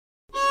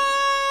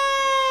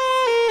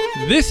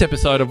This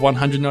episode of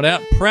 100 Not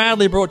Out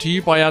proudly brought to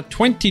you by our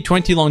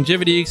 2020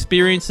 longevity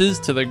experiences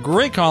to the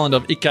Greek island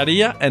of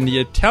Ikaria and the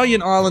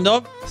Italian island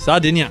of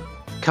Sardinia.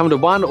 Come to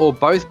one or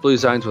both Blue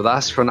Zones with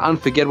us for an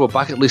unforgettable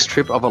bucket list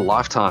trip of a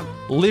lifetime.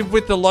 Live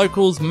with the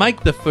locals,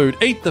 make the food,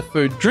 eat the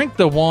food, drink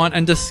the wine,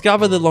 and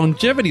discover the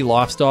longevity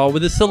lifestyle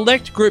with a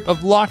select group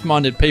of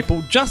like-minded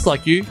people just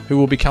like you who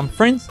will become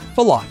friends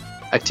for life.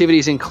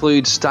 Activities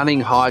include stunning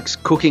hikes,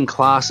 cooking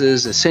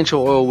classes,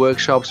 essential oil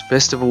workshops,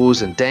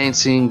 festivals and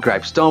dancing,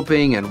 grape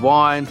stomping and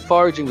wine,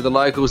 foraging with the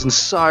locals, and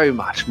so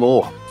much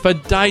more. For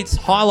dates,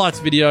 highlights,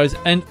 videos,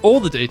 and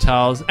all the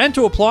details, and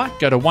to apply,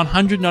 go to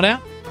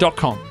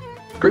 100notout.com.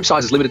 Group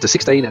size is limited to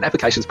 16 and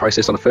applications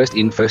processed on a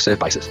first-in, first-served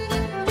basis.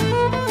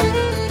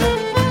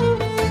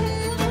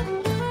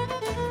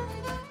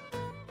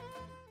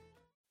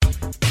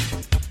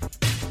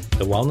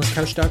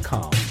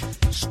 TheWellnessCouch.com,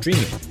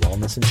 streaming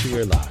wellness into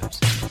your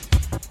lives.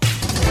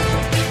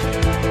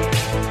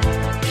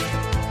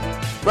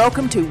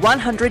 Welcome to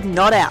 100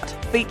 Not Out,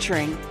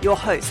 featuring your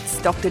hosts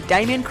Dr.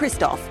 Damien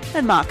Christoph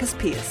and Marcus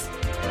Pearce.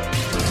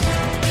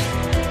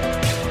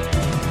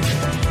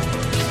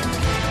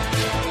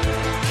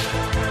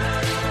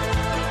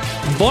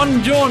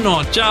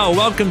 Buongiorno, ciao,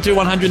 welcome to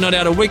 100 Not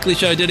Out, a weekly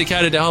show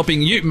dedicated to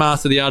helping you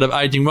master the art of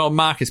aging well.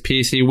 Marcus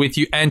Pearce here with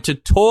you, and to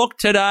talk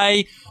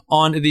today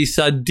on the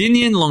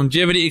Sardinian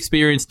Longevity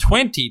Experience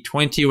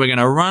 2020, we're going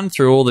to run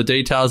through all the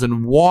details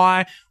and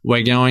why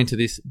we're going to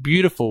this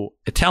beautiful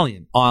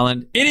Italian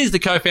island. It is the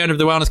co-founder of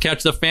The Wellness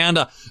Couch, the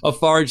founder of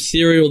Forage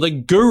Cereal, the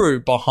guru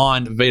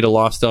behind Vita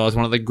Lifestyles,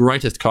 one of the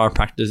greatest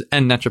chiropractors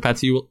and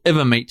naturopaths you will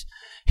ever meet.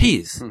 He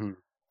is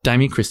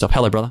Damien Christoph.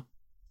 Hello, brother.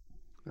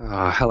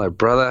 Hello,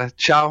 brother.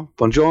 Ciao.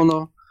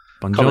 Buongiorno.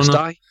 Buongiorno. Come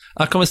stai?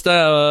 Come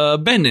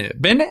stai? Bene.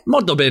 Bene?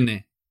 Molto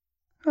bene.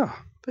 Oh,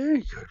 very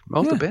good.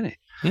 Molto bene.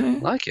 Yeah.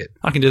 Like it.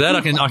 I can do that.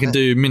 I can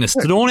do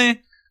minestrone.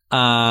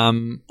 I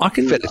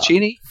can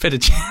Fettuccine.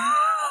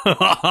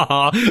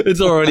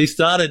 It's already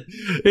started.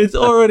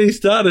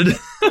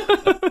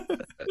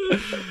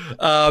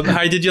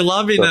 Hey, did you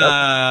love in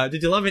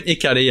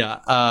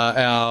Ikaria,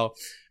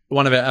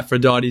 one of our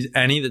Aphrodites,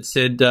 Annie, that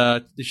said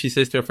she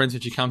says to her friends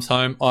when she comes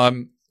home,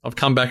 I've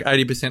come back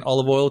 80%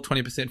 olive oil,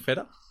 20%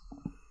 feta.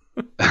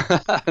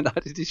 No,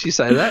 did she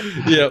say that?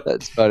 Yeah,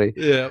 that's funny.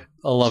 Yeah,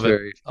 I love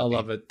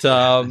it.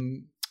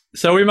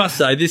 So we must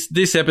say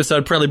this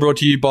episode proudly brought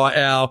to you by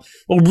our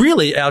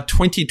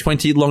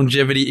 2020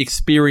 longevity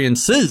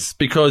experiences,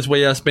 because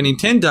we are spending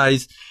 10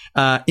 days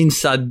in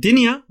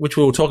Sardinia, which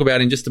we'll talk about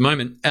in just a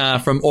moment,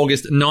 from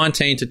August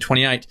 19 to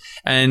 28,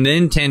 and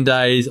then 10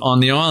 days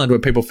on the island where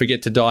people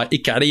forget to die,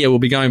 Ikaria. We'll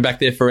be going back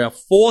there for our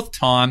fourth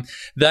time.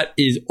 That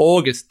is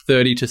August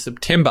 30 to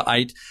September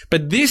 8.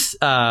 But this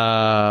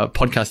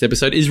podcast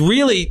episode is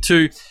really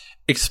to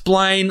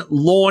explain,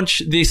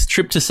 launch this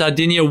trip to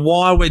Sardinia,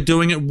 why we're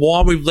doing it,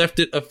 why we've left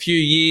it a few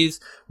years,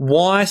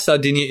 why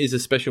Sardinia is a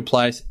special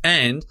place,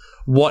 and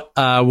what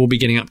we'll be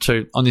getting up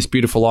to on this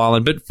beautiful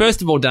island. But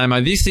first of all,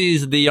 Damo, this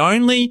is the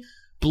only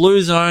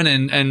blue zone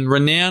and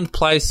renowned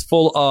place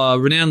full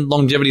of renowned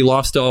longevity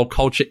lifestyle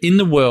culture in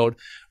the world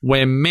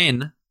where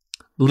men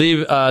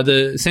live,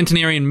 the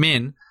centenarian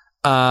men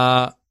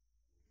are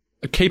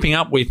keeping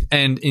up with,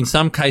 and in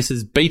some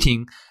cases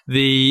beating,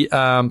 the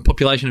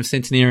population of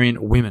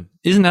centenarian women.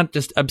 Isn't that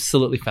just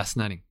absolutely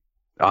fascinating?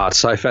 Oh, it's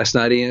so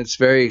fascinating. It's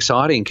very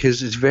exciting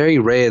because it's very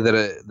rare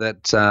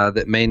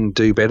that men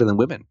do better than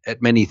women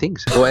at many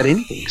things or at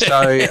anything.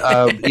 So,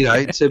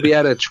 to be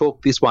able to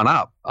chalk this one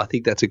up, I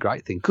think that's a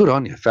great thing. Good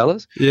on you,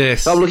 fellas.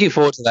 Yes. So I'm looking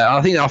forward to that.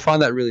 I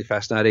find that really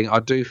fascinating. I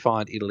do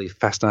find Italy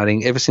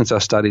fascinating. Ever since I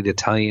studied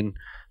Italian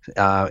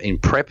in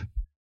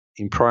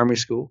primary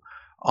school,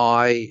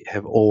 I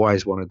have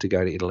always wanted to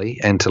go to Italy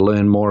and to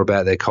learn more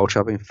about their culture.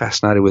 I've been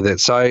fascinated with it.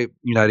 So,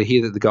 to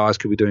hear that the guys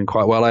could be doing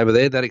quite well over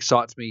there, that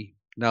excites me.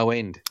 No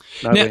end.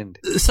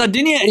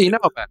 Sardinia. What do you know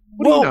about?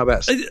 What do you know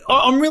about?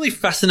 I'm really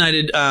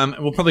fascinated.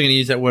 We're probably going to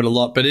use that word a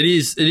lot, but it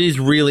is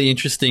really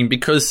interesting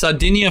because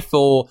Sardinia,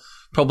 for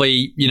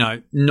probably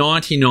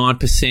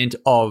 99%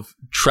 of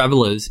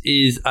travellers,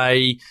 is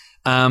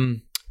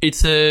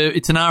it's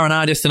an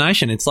R&R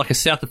destination. It's like a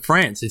south of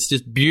France. It's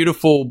just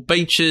beautiful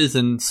beaches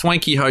and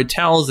swanky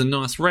hotels and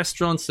nice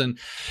restaurants and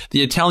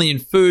the Italian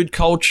food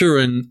culture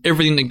and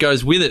everything that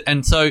goes with it.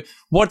 And so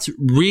what's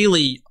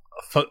really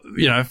for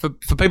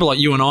people like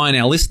you and I and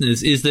our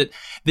listeners is that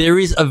there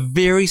is a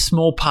very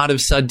small part of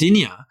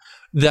Sardinia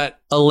that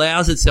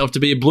allows itself to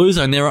be a blue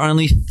zone. There are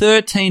only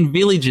 13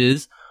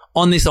 villages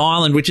on this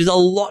island, which is a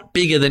lot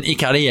bigger than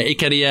Ikaria.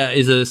 Ikaria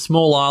is a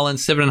small island,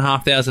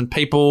 7,500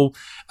 people,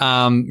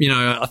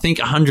 I think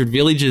 100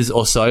 villages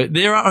or so.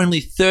 There are only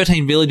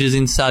 13 villages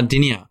in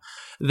Sardinia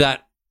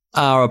that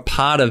are a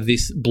part of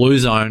this blue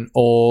zone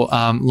or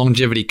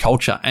longevity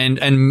culture.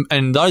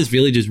 And those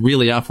villages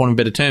really are, for want of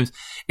better terms,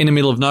 in the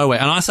middle of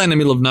nowhere. And I say in the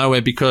middle of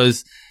nowhere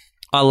because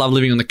I love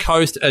living on the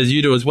coast, as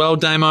you do as well,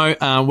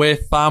 Damo. We're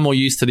far more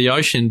used to the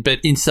ocean. But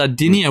in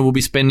Sardinia, we'll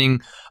be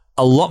spending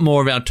a lot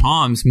more of our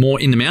times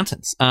more in the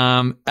mountains,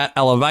 at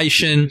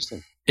elevation,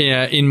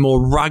 in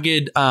more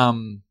rugged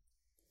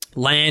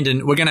land,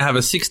 and we're going to have a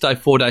 6-day,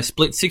 4-day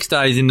split, 6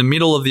 days in the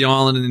middle of the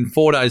island and then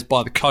 4 days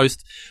by the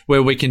coast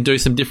where we can do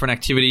some different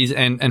activities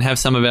and have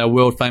some of our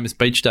world famous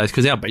beach days,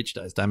 because our beach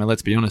days, Damon,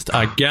 let's be honest,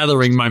 are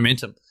gathering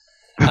momentum.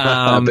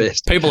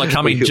 People are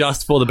coming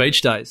just for the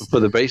beach days. For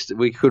the beach,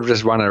 we could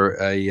just run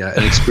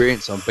an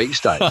experience on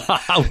beach days.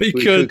 we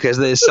could, because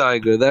they're so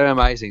good. They're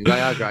amazing.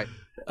 They are great.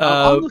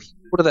 I'm looking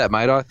forward to that,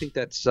 mate. I think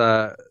that's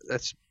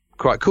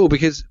quite cool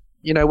because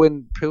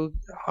when people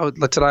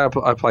like today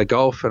I play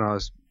golf and I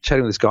was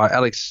chatting with this guy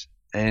Alex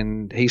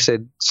and he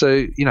said,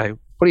 so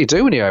what do you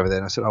do when you're over there?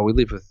 And I said, we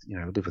live with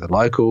the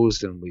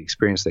locals and we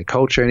experience their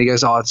culture. And he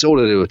goes, it's all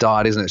to do with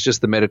diet, isn't it? It's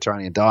just the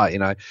Mediterranean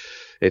diet,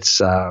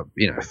 It's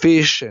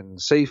fish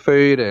and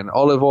seafood and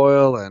olive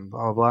oil and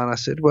blah blah blah. And I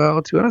said,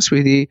 well, to be honest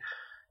with you,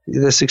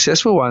 the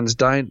successful ones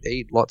don't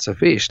eat lots of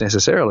fish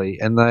necessarily,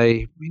 and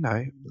they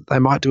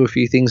might do a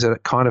few things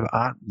that kind of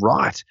aren't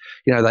right.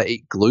 They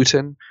eat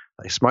gluten,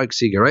 they smoke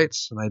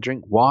cigarettes, and they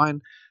drink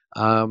wine.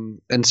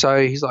 And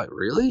so he's like,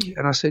 really?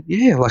 And I said,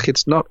 yeah, like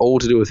it's not all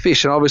to do with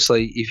fish. And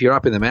obviously, if you're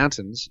up in the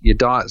mountains, your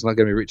diet's not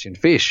going to be rich in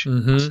fish.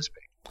 Mm-hmm.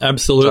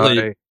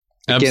 Absolutely.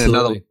 So, again,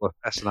 another level of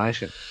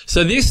fascination.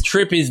 So this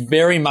trip is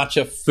very much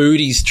a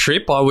foodies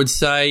trip. I would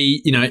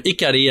say,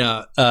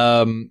 Ikaria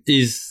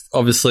is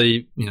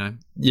obviously,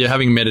 you're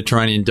having a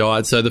Mediterranean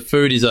diet, so the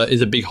food is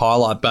a big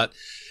highlight. But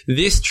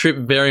this trip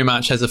very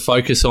much has a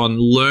focus on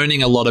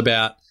learning a lot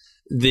about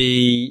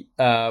the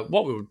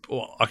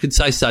I could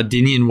say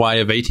Sardinian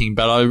way of eating,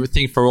 but I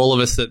think for all of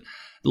us that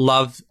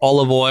love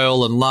olive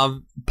oil and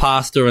love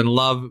pasta and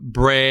love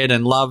bread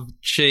and love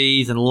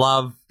cheese and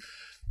love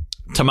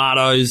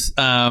tomatoes,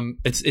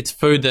 it's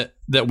food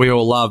that we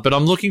all love. But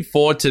I'm looking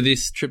forward to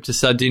this trip to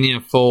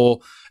Sardinia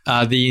for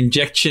the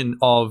injection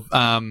of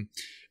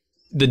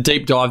the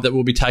deep dive that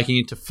we'll be taking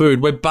into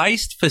food. We're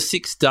based for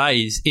 6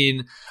 days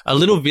in a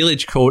little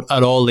village called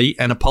Aroli,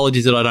 and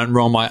apologies that I don't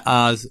roll my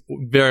R's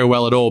very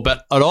well at all,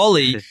 but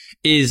Aroli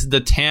is the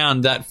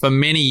town that for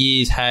many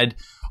years had,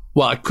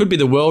 well, it could be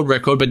the world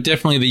record, but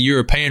definitely the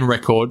European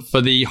record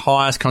for the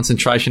highest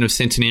concentration of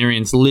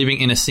centenarians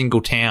living in a single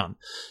town.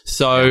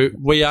 So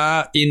we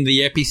are in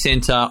the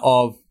epicenter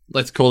of,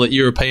 let's call it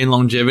European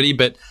longevity,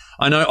 but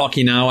I know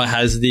Okinawa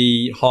has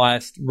the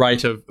highest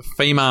rate of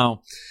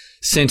female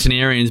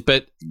centenarians,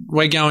 but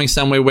we're going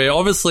somewhere where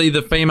obviously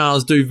the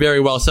females do very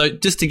well. So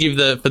just to give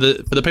for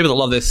the people that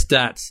love their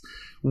stats,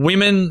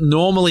 women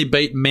normally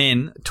beat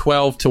men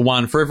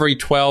 12-1. For every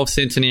 12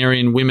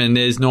 centenarian women,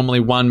 there's normally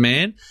one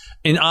man.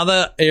 In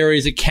other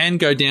areas, it can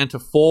go down to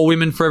 4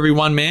 women for every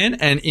one man,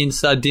 and in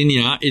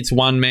Sardinia, it's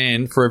 1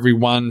 man for every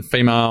 1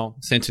 female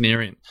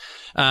centenarian.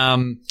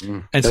 And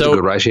that's so a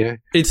good ratio.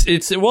 It's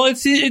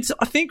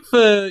I think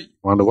for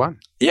 1-to-1.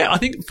 Yeah, I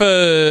think for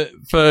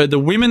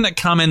the women that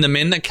come and the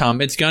men that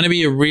come, it's going to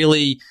be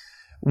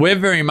we're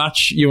very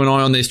much, you and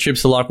I on these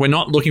trips are like, we're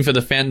not looking for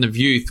the fountain of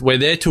youth. We're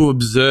there to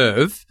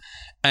observe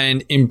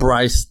and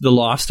embrace the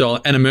lifestyle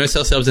and immerse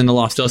ourselves in the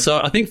lifestyle. So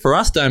I think for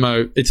us,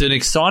 Damo, it's an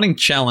exciting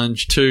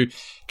challenge to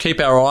keep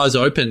our eyes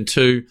open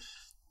to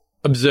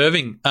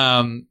observing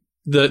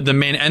the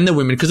men and the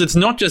women, because it's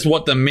not just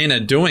what the men are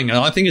doing. And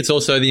I think it's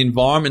also the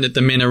environment that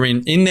the men are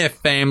in their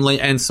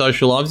family and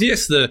social lives.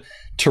 Yes, the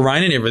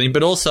terrain and everything,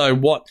 but also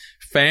what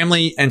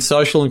family and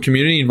social and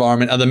community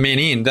environment are the men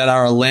in that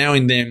are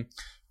allowing them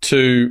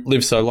to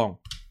live so long.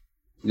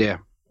 Yeah.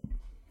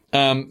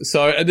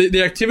 So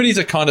the activities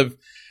are kind of,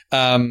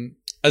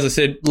 as I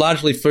said,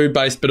 largely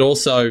food-based, but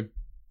also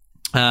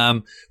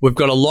we've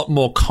got a lot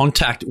more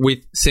contact with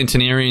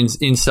centenarians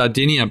in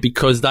Sardinia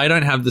because they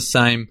don't have the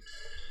same –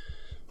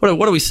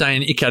 what do we say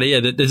in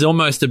Ikaria? That there's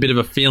almost a bit of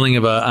a feeling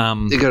of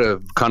a They've got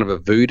a kind of a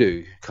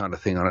voodoo kind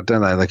of thing on it,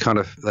 don't they?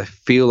 They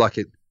feel like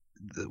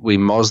we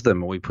moz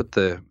them, or we put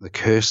the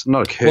curse,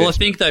 not a curse. Well, I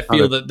think they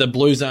feel that the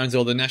Blue Zones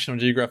or the National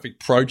Geographic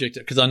project,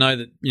 because I know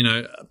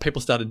that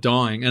people started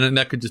dying, and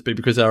that could just be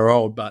because they were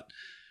old. But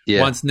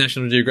once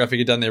National Geographic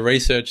had done their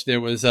research, there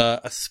was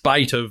a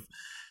spate of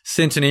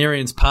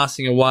centenarians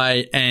passing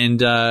away, and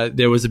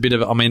there was a bit of,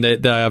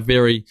 they are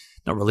very,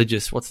 not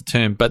religious, what's the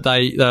term, but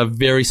they are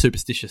very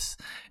superstitious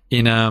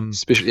in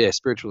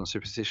spiritual and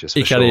superstitious.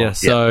 Ikaria.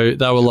 Sure. So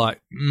they were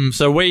like,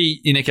 so we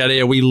in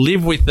Ikaria, we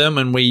live with them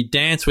and we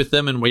dance with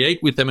them and we eat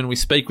with them and we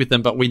speak with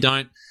them, but we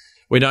don't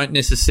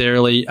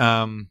necessarily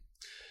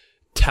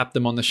tap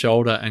them on the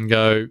shoulder and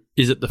go,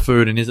 is it the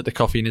food and is it the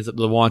coffee and is it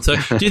the wine? So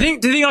do you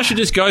think I should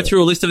just go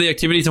through a list of the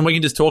activities and we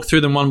can just talk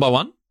through them one by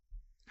one?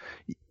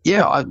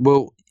 Yeah,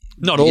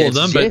 not all of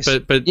them, but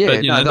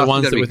the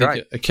ones that we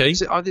think are key.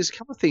 So, there's a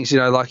couple of things,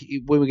 like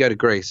when we go to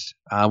Greece,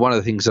 one of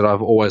the things that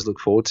I've always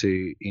looked forward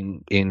to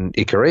in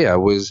Ikaria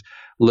was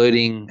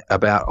learning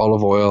about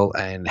olive oil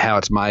and how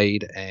it's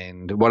made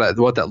and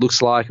what that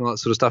looks like and all that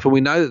sort of stuff. And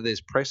we know that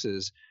there's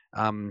presses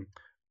on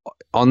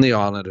the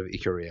island of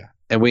Ikaria,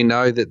 and we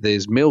know that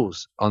there's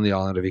mills on the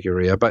island of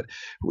Ikaria. But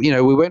we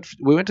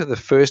went to the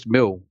first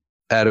mill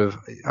out of,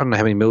 I don't know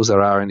how many mills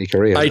there are in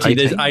Ikaria. 80.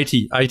 There's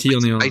 80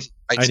 on the island.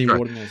 80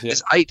 water mills, yeah.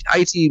 There's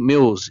 80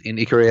 mills in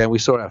Ikaria, and we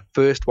saw our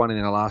first one in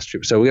our last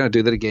trip. So we're going to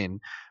do that again.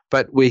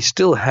 but we're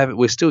still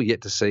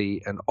yet to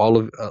see an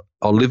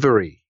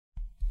olivery.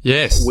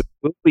 Yes. We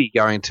will be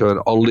going to an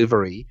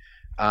olivery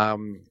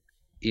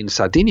in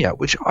Sardinia,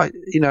 which I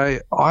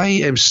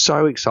am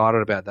so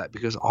excited about that,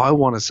 because I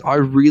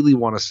really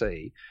want to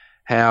see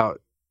how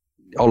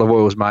olive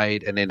oil is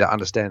made, and then to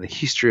understand the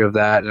history of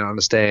that and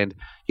understand,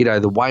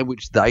 the way in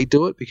which they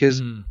do it,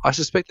 because I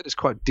suspect that it's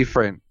quite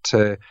different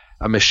to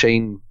a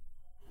machine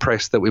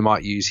press that we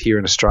might use here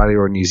in Australia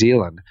or New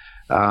Zealand.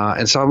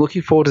 And so I'm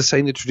looking forward to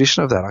seeing the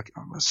tradition of that.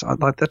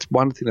 That's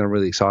one thing that I'm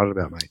really excited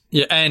about, mate.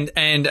 Yeah,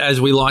 and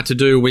as we like to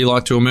do, we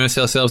like to immerse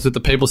ourselves with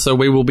the people. So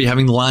we will be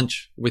having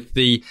lunch with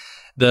the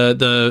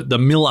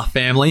Miller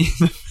family.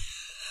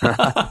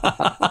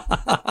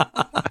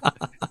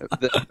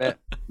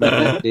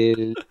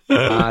 the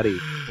party.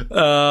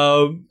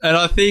 And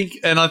I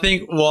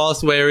think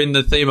whilst we're in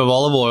the theme of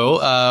olive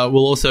oil,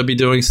 we'll also be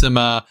doing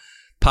some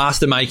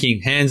pasta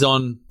making,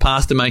 hands-on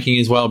pasta making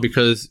as well,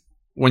 because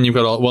when you've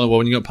got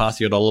when you got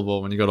pasta, you got olive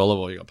oil. When you got olive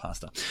oil, you got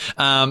pasta.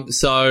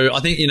 So I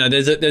think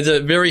there's a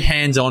very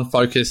hands-on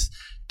focus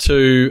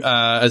to,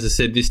 as I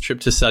said, this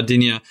trip to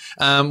Sardinia.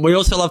 We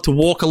also love to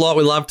walk a lot.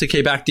 We love to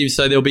keep active.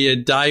 So there'll be a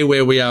day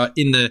where we are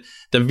in the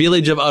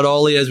village of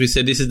Aroli. As we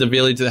said, this is the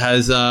village that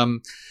has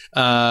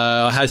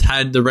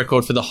had the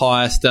record for the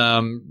highest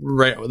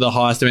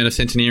amount of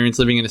centenarians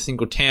living in a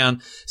single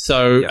town.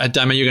 So,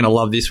 Damo, you're going to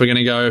love this. We're going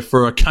to go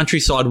for a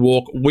countryside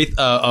walk with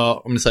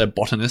I'm going to say a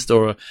botanist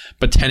or a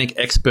botanic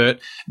expert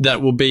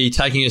that will be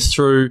taking us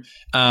through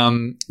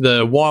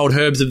the wild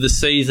herbs of the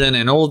season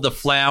and all of the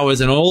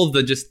flowers and all of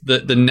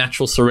the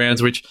natural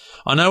surrounds, which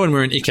I know when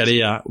we're in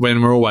Ikaria,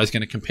 when we're always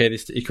going to compare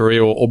this to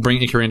Ikaria or bring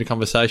Ikaria into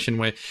conversation,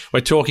 where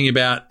we're talking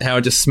about how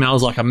it just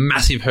smells like a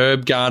massive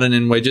herb garden,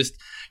 and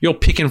you're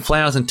picking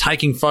flowers and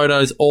taking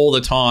photos all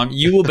the time.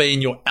 You will be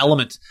in your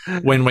element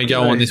when we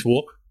go on this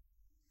walk.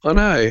 I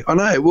know.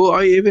 Well,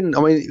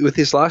 with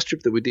this last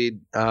trip that we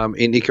did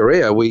in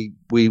Ikaria,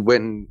 we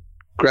went and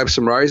grabbed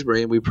some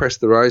rosemary and we pressed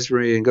the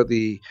rosemary and got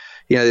the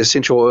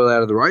essential oil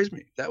out of the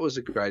rosemary. That was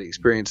a great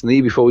experience. And the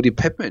year before we did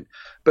peppermint.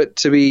 But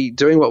to be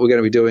doing what we're going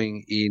to be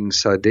doing in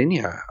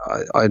Sardinia,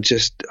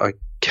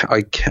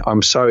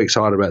 I'm so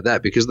excited about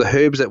that, because the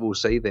herbs that we'll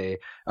see there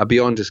are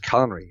beyond just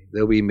culinary.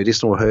 There'll be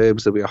medicinal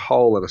herbs. There'll be a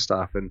whole lot of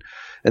stuff. And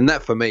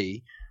that for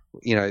me,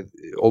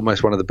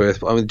 almost one of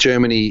the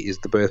Germany is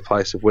the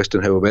birthplace of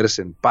Western herbal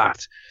medicine,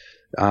 but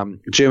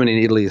Germany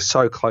and Italy are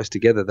so close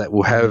together that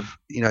we'll have,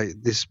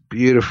 this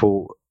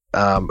beautiful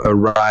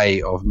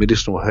array of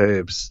medicinal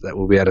herbs that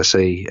we'll be able to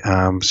see.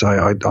 So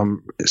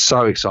I'm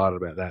so excited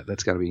about that.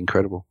 That's going to be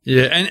incredible.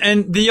 Yeah,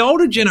 and the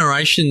older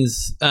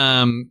generations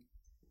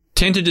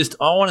tend to just,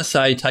 I want to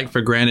say, take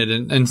for granted,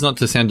 and it's not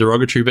to sound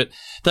derogatory, but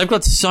they've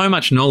got so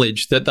much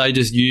knowledge that they've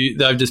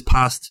just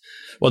passed,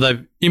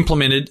 they've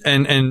implemented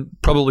and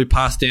probably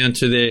passed down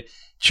to their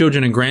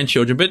children and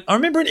grandchildren. But I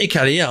remember in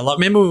Ikaria,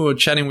 remember we were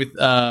chatting with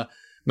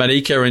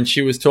Marika, and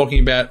she was talking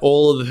about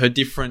all of her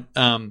different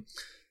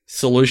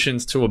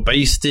solutions to a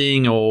bee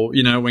sting, or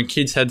when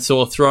kids had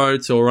sore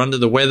throats or under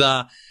the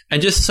weather,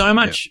 and just so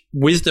much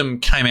wisdom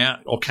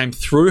came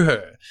through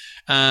her,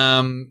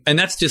 and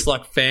that's just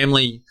like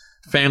family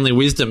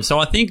wisdom. So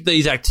I think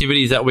these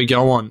activities that we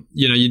go on,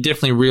 you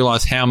definitely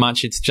realize how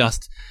much it's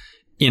just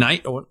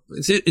innate, or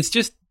it's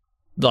just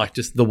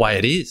the way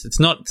it is. It's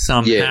not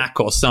some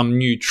hack or some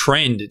new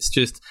trend. It's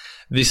just,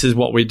 this is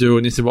what we do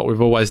and this is what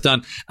we've always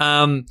done.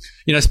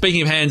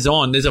 Speaking of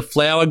hands-on, there's a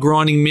flour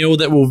grinding mill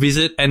that we'll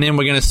visit, and then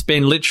we're going to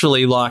spend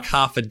literally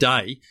half a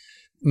day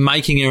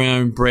making our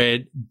own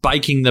bread,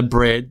 baking the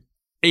bread,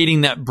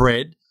 eating that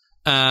bread,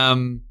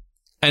 and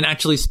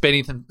actually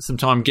spending some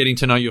time getting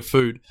to know your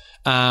food,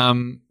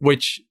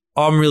 which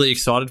I'm really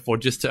excited for,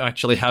 just to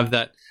actually have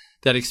that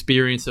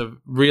experience of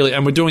really,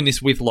 and we're doing this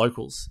with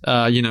locals.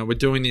 We're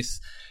doing this,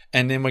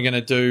 and then we're going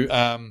to do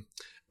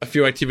a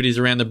few activities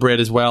around the bread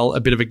as well, a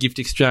bit of a gift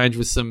exchange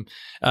with some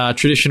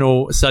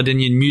traditional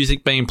Sardinian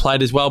music being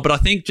played as well. But I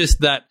think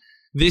just that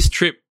this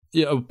trip,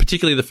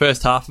 particularly the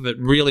first half of it,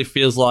 really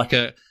feels like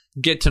a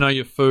get to know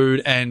your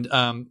food and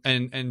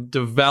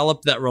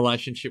develop that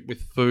relationship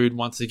with food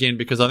once again,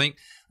 because I think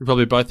we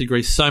probably both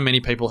agree so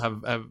many people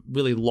have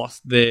really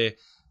lost their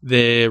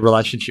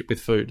relationship with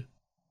food.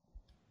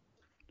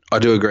 I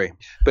do agree.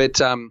 But,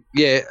 so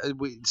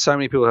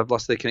many people have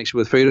lost their connection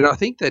with food. And I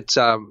think that,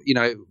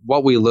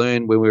 what we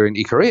learn when we're in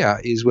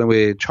Ikaria is when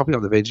we're chopping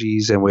up the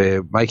veggies and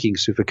we're making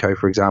soufako,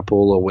 for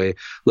example, or we're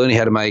learning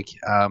how to make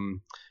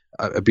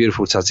a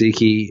beautiful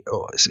tzatziki,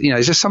 or,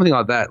 it's just something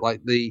like that.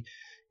 Like the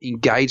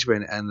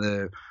engagement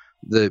and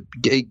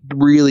it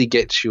really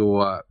gets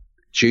your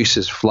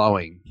juices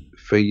flowing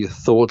for your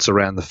thoughts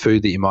around the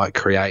food that you might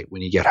create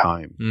when you get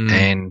home.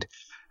 And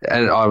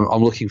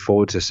I'm looking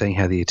forward to seeing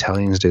how the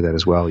Italians do that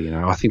as well.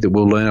 I think that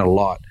we'll learn a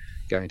lot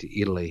going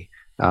to Italy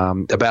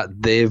about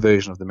their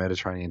version of the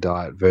Mediterranean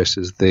diet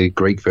versus the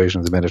Greek version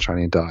of the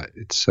Mediterranean diet.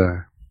 It's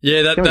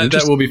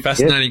that will be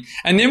fascinating. Yeah.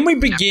 And then we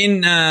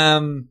begin,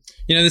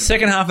 the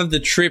second half of the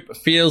trip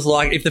feels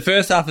like, if the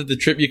first half of the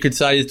trip you could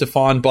say is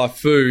defined by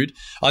food,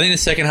 I think the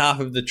second half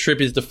of the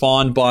trip is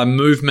defined by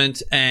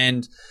movement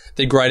and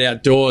the great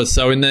outdoors.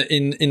 So in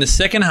the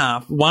second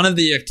half, one of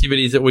the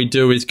activities that we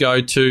do is go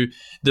to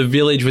the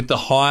village with the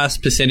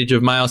highest percentage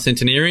of male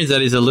centenarians.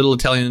 That is a little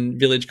Italian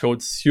village called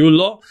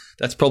Siulo.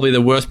 That's probably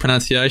the worst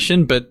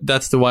pronunciation, but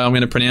that's the way I'm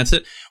going to pronounce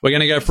it. We're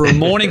going to go for a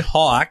morning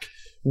hike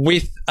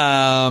with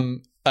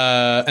an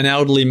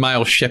elderly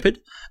male shepherd.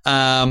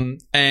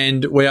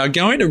 And we are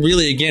going to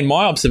really, again,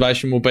 my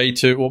purpose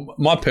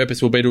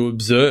will be to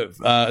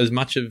observe as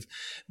much of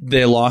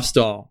their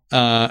lifestyle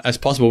as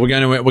possible. We're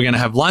going to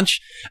have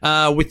lunch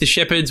with the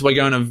shepherds. We're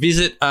going to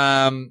visit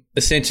a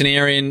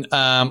centenarian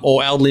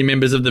or elderly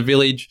members of the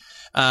village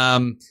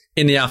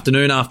in the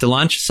afternoon after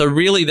lunch. So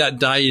really, that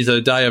day is a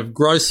day of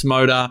gross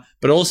motor,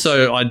 but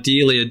also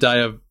ideally a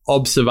day of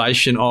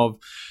observation of.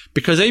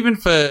 Because even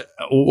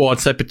I'd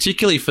say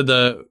particularly for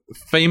the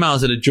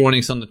females that are joining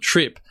us on the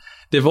trip,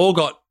 they've all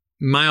got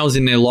males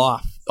in their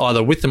life,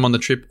 either with them on the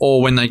trip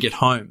or when they get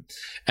home.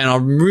 And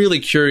I'm really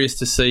curious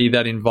to see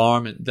that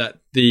environment that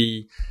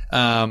the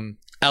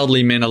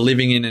elderly men are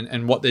living in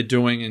and what they're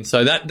doing. And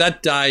so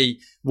that day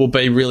will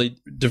be really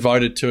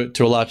devoted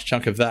to a large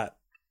chunk of that.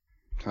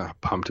 Oh,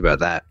 pumped about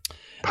that.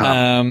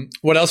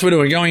 What else we're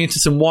doing? We're going into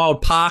some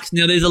wild parks.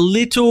 Now there's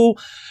little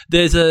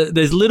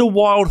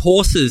wild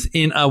horses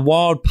in a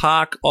wild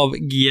park of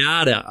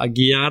Ghiada.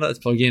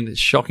 It's again a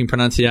shocking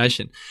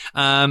pronunciation.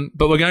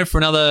 But we're going for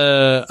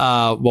another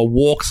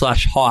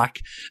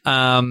walk/hike.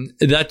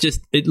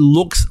 It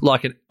looks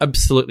like an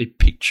absolutely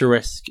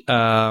picturesque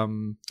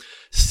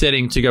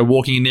setting to go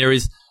walking in. There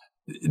is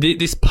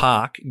this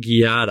park,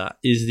 Ghiada,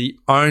 is the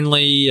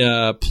only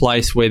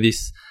place where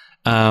this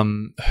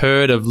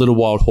herd of little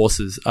wild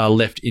horses are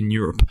left in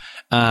Europe.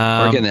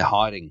 Or again, they're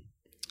hiding.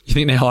 You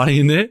think they're hiding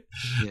in there?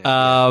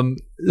 Yeah.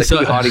 They could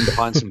be hiding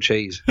behind some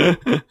cheese. The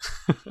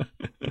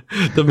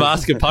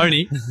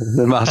mascarpone.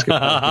 The mascarpone.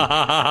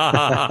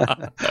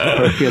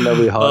 I reckon they'll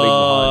be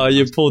hiding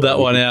you pulled that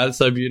one out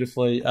so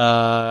beautifully in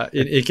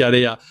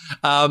Icaria.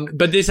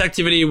 But this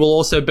activity will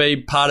also be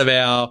part of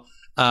our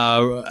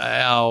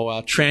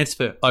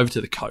transfer over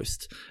to the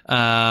coast.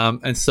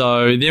 And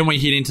so then we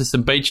hit into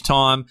some beach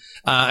time.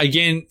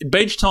 Again,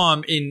 beach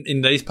time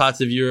in these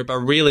parts of Europe are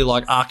really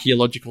like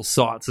archaeological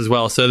sites as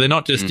well. So they're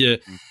not just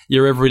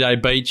your everyday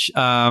beach.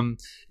 Some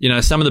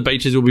of the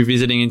beaches we'll be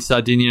visiting in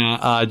Sardinia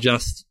are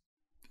just,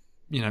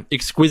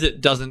 exquisite,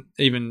 doesn't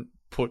even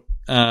put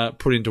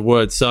into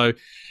words. So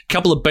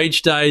couple of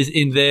beach days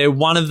in there.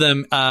 One of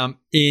them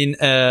in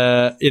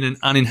an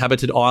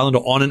uninhabited island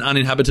or on an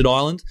uninhabited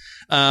island,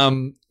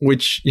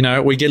 which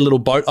we get a little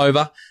boat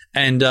over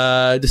and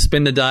to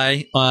spend the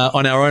day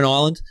on our own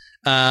island.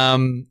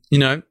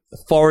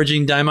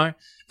 Foraging demo.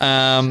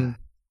 The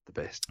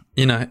best.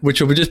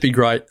 Which will just be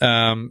great.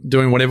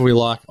 Doing whatever we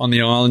like on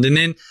the island, and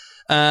then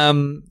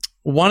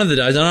one of the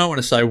days, I don't want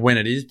to say when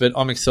it is, but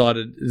I'm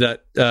excited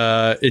that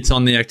it's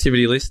on the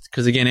activity list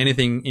because, again,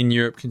 anything in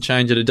Europe can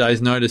change at a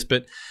day's notice.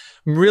 But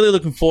I'm really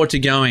looking forward to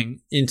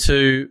going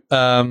into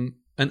an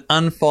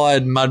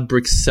unfired mud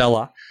brick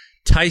cellar,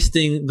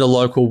 tasting the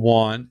local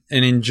wine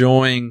and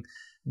enjoying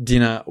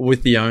dinner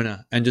with the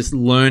owner and just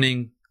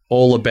learning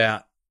all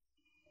about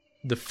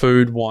the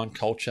food wine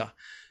culture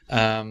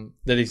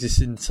that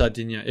exists in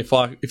Sardinia. If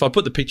I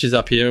put the pictures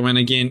up here, and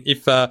again,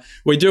 if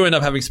we do end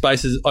up having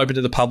spaces open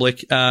to the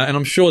public, and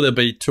I'm sure there'll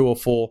be 2 or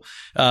 4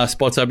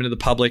 spots open to the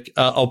public,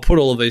 I'll put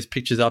all of these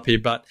pictures up here.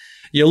 But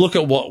you look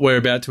at what we're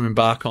about to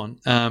embark on,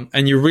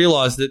 and you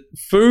realise that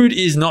food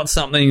is not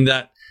something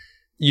that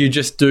you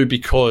just do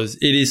because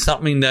it is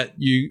something that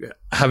you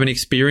have an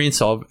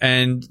experience of,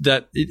 and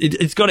that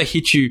it's got to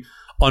hit you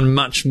on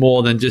much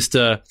more than just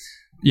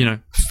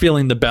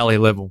filling the belly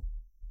level.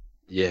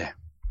 Yeah.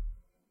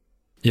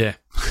 Yeah.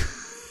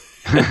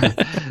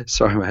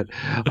 Sorry, mate.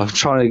 I'm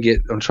trying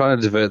to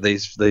divert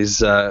these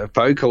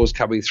phone calls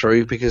coming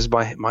through because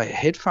my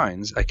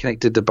headphones are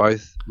connected to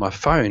both my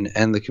phone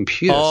and the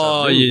computer.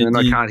 And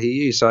I can't hear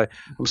you. So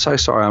I'm so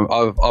sorry.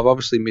 I've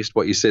obviously missed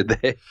what you said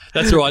there.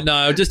 That's all right. No,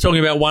 I'm just talking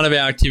about one of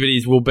our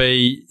activities will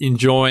be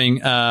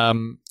enjoying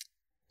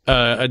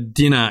a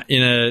dinner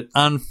in an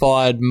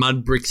unfired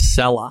mud brick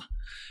cellar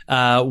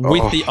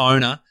with the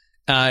owner.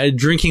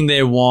 Drinking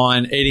their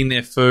wine, eating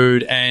their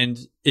food, and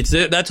it's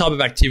that type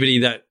of activity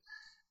that,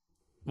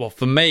 well,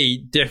 for me,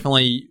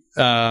 definitely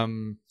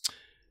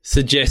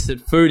suggests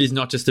that food is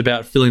not just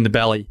about filling the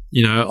belly.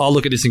 I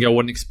look at this and go,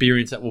 what an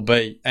experience that will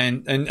be.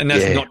 And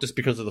that's not just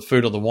because of the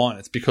food or the wine.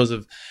 It's because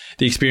of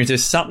the experience.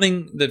 There's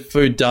something that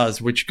food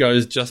does which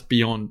goes just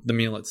beyond the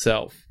meal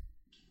itself.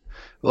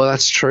 Well,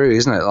 that's true,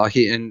 isn't it?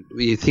 And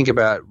you think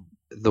about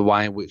the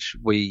way in which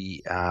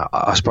we,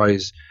 I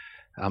suppose,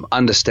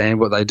 understand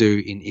what they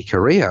do in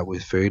Icaria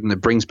with food, and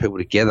it brings people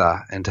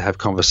together and to have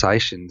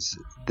conversations.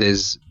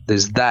 There's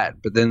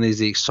that, but then there's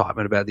the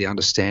excitement about the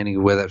understanding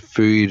of where that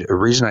food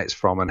originates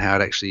from and how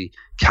it actually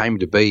came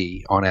to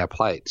be on our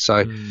plate.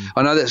 So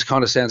I know that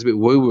kind of sounds a bit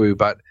woo-woo,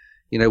 but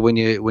you know, when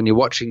you're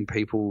watching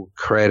people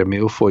create a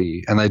meal for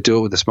you and they do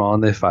it with a smile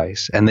on their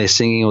face and they're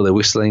singing or they're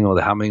whistling or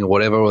they're humming or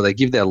whatever, or they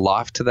give their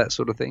life to that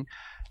sort of thing,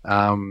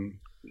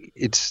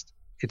 it's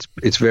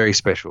very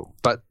special.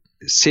 But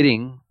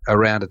sitting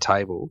around a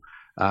table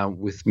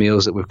with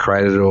meals that we've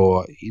created,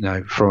 or you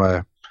know, from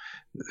a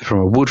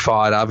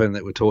wood-fired oven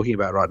that we're talking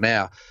about right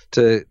now,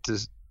 to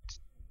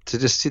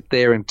just sit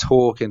there and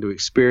talk and to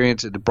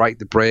experience it, to break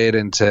the bread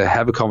and to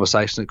have a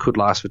conversation that could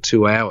last for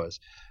 2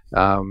 hours,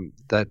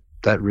 that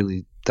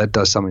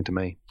does something to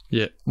me.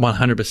 Yeah,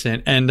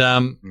 100%. And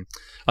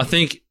I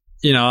think,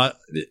 you know,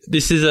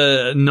 this is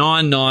a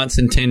 9 nights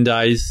and 10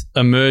 days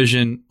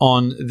immersion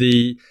on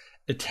the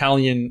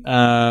Italian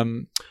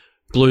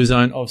blue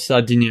zone of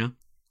Sardinia.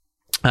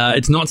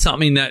 It's not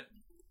something that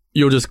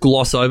you'll just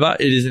gloss over.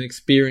 It is an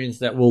experience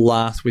that will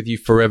last with you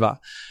forever.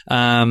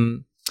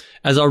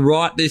 As I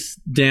write this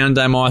down,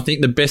 Damo, I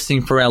think the best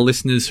thing for our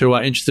listeners who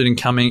are interested in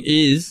coming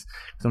is,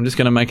 so I'm just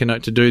going to make a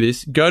note to do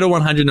this, go to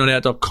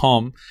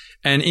 100notout.com,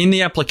 and in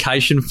the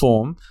application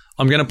form,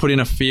 I'm going to put in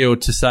a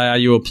field to say, are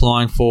you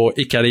applying for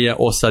Icaria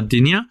or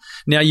Sardinia?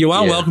 Now, you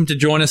are welcome to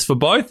join us for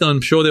both, and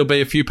I'm sure there'll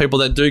be a few people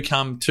that do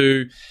come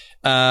to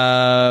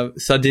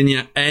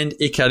Sardinia and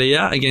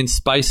Icaria. Again,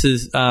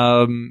 spaces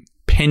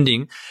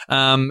pending.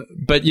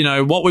 But, you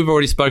know, what we've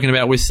already spoken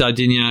about with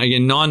Sardinia,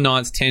 again, 9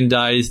 nights, 10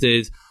 days,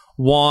 there's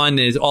wine,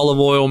 there's olive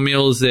oil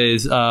meals,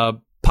 there's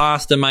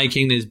pasta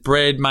making, there's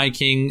bread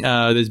making,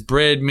 there's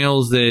bread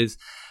meals, there's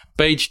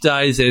beach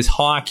days, there's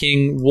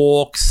hiking,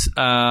 walks,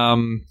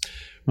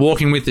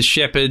 walking with the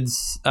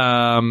shepherds,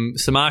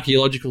 some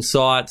archaeological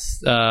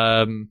sites,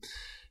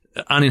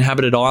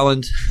 uninhabited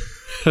island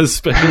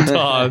special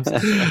times,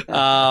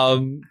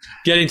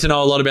 getting to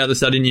know a lot about the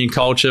Sardinian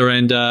culture,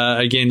 and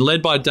again,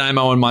 led by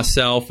Damo and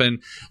myself,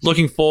 and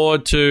looking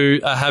forward to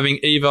having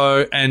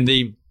Ivo and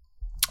the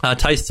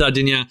Taste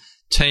Sardinia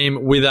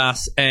team with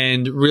us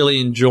and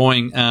really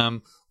enjoying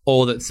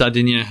all that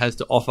Sardinia has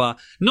to offer.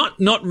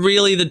 Not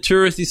really the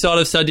touristy side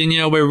of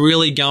Sardinia. We're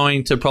really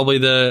going to probably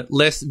the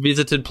less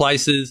visited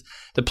places,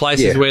 the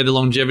places where the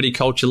longevity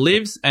culture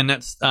lives, and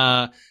that's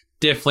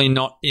definitely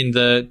not in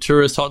the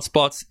tourist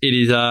hotspots. It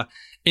is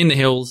in the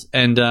hills.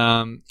 And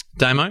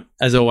Damo,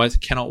 as always,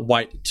 cannot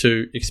wait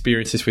to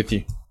experience this with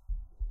you.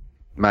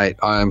 Mate,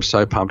 I am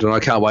so pumped, and I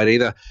can't wait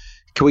either.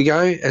 Can we go,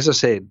 as I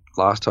said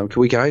last time,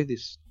 can we go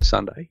this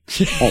Sunday?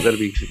 Oh, that'll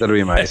be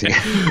amazing.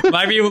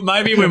 maybe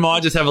we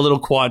might just have a little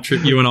quiet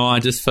trip, you and I,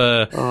 just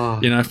for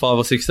 5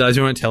 or 6 days.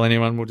 We won't tell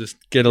anyone. We'll just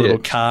get a little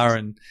car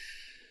and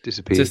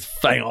disappear. Just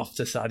fang off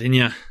to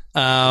Sardinia.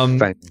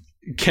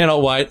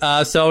 Cannot wait.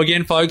 So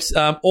again, folks,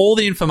 all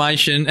the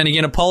information, and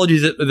again,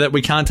 apologies that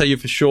we can't tell you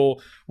for sure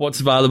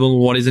what's available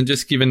and what isn't,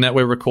 just given that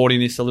we're recording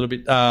this a little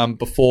bit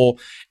before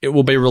it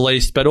will be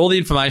released. But all the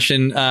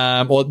information,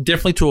 or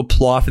definitely to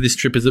apply for this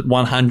trip, is at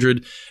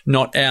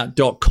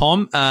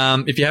 100notout.com.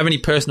 If you have any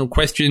personal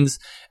questions,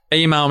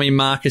 email me,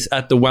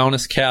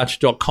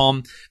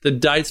 marcus@thewellnesscouch.com. The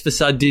dates for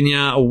Sardinia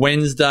are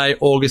Wednesday,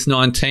 August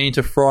 19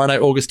 to Friday,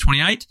 August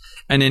 28.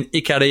 And then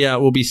Icaria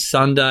will be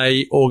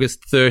Sunday,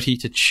 August 30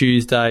 to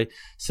Tuesday,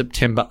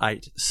 September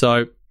 8.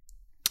 So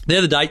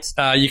they're the dates.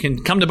 You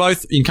can come to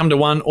both. You can come to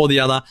one or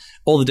the other.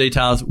 All the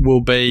details will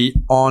be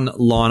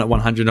online at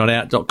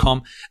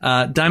 100notout.com.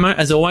 Damo,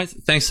 as always,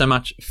 thanks so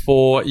much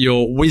for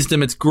your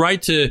wisdom. It's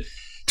great to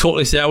talk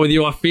this out with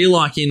you. I feel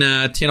like in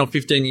 10 or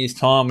 15 years'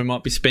 time, we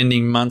might be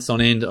spending months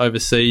on end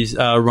overseas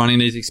running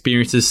these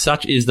experiences.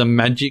 Such is the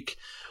magic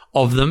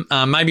of them.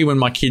 Maybe when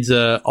my kids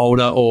are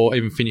older or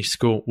even finish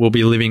school, we'll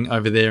be living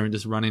over there and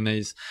just running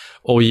these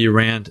all year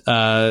round.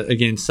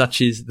 Again,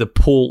 such is the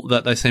pull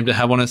that they seem to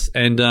have on us,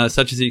 and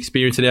such is the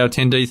experience that our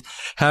attendees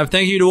have.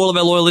 Thank you to all of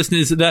our loyal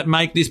listeners that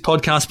make this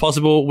podcast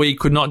possible. We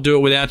could not do it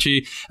without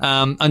you.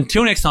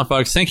 Until next time,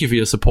 folks, thank you for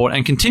your support,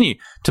 and continue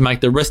to make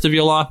the rest of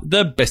your life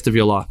the best of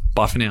your life.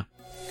 Bye for now.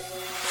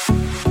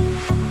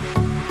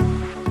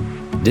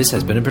 This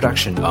has been a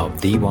production of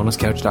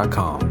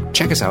TheWellnessCouch.com.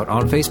 Check us out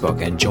on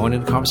Facebook and join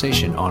in the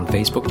conversation on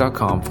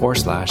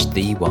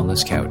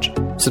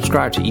Facebook.com/TheWellnessCouch.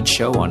 Subscribe to each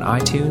show on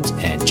iTunes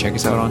and check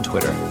us out on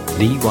Twitter.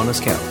 The Wellness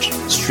Couch,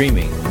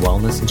 streaming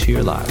wellness into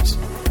your lives.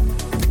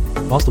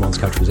 Whilst the Wellness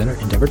Couch presenter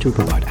endeavor to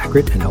provide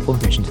accurate and helpful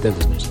information to their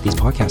listeners, these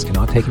podcasts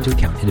cannot take into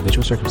account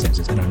individual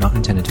circumstances and are not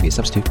intended to be a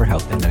substitute for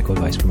health and medical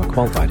advice from a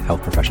qualified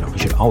health professional. You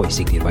should always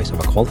seek the advice of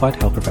a qualified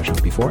health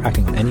professional before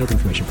acting on any of the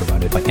information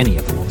provided by any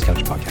of the Wellness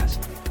Couch podcasts.